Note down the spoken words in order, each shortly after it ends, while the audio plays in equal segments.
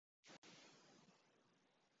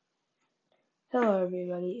Hello,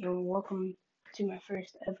 everybody, and welcome to my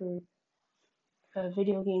first ever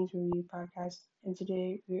video games review podcast. And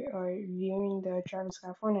today we are reviewing the Travis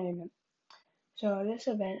Scott Fortnite event. So this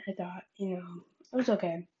event, I thought, it was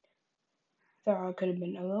okay. Thought it could have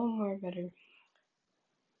been a little more better,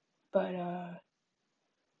 but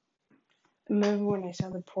remember when I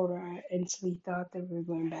saw the portal, I instantly thought that we were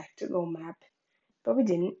going back to the old map, but we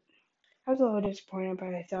didn't. I was a little disappointed,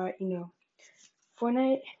 but I thought,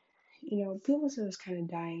 Fortnite, people said it was kind of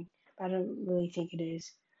dying, but I don't really think it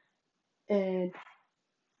is. And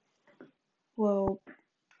well,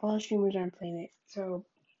 all streamers aren't playing it, so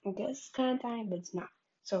I guess it's kind of dying, but it's not.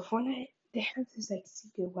 So Fortnite, they have this like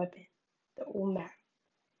secret weapon, the old map,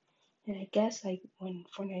 and I guess like when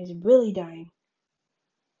Fortnite is really dying,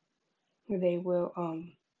 they will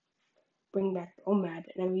bring back the old map,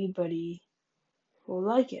 and everybody will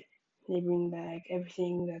like it. They bring back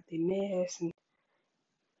everything that they miss, and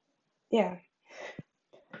yeah.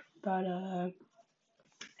 But I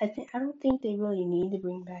don't think they really need to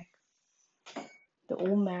bring back the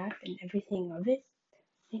old map and everything of it.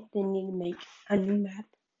 I think they need to make a new map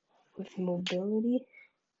with mobility,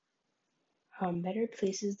 better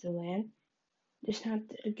places to land. Just not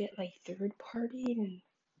to get like third party and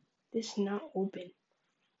this not open.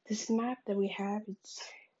 This map that we have, it's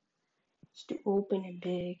too open and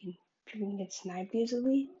big and people can get sniped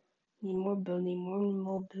easily. Need more building, more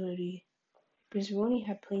mobility. Because we only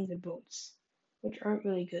have planes and boats, which aren't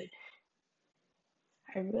really good.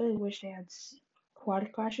 I really wish they had quad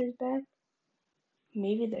crashers back.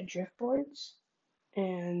 Maybe the drift boards.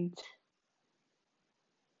 And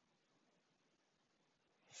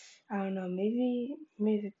I don't know,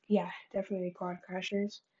 maybe yeah, definitely quad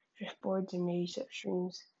crashers, drift boards, and maybe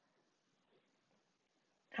streams.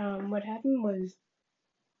 What happened was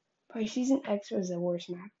probably season X was the worst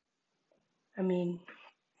map. I mean,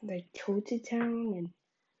 like Tilted Town and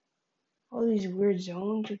all these weird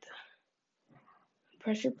zones with the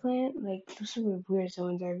pressure plant. Like those were weird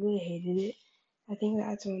zones. I really hated it. I think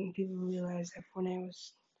that's when people realized that Fortnite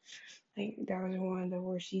was like that was one of the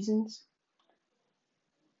worst seasons.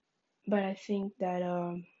 But I think that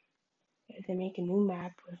if they make a new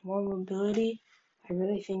map with more mobility, I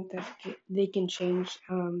really think that they can change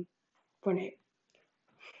Fortnite.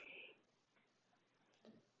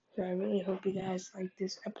 So I really hope you guys like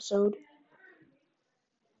this episode.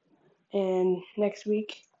 And next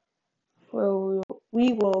week,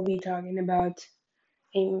 we will be talking about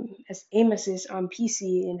aim assist on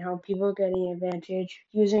PC and how people are getting advantage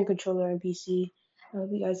using controller on PC. I hope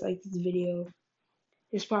you guys like this video,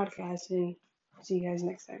 this podcast, and see you guys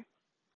next time.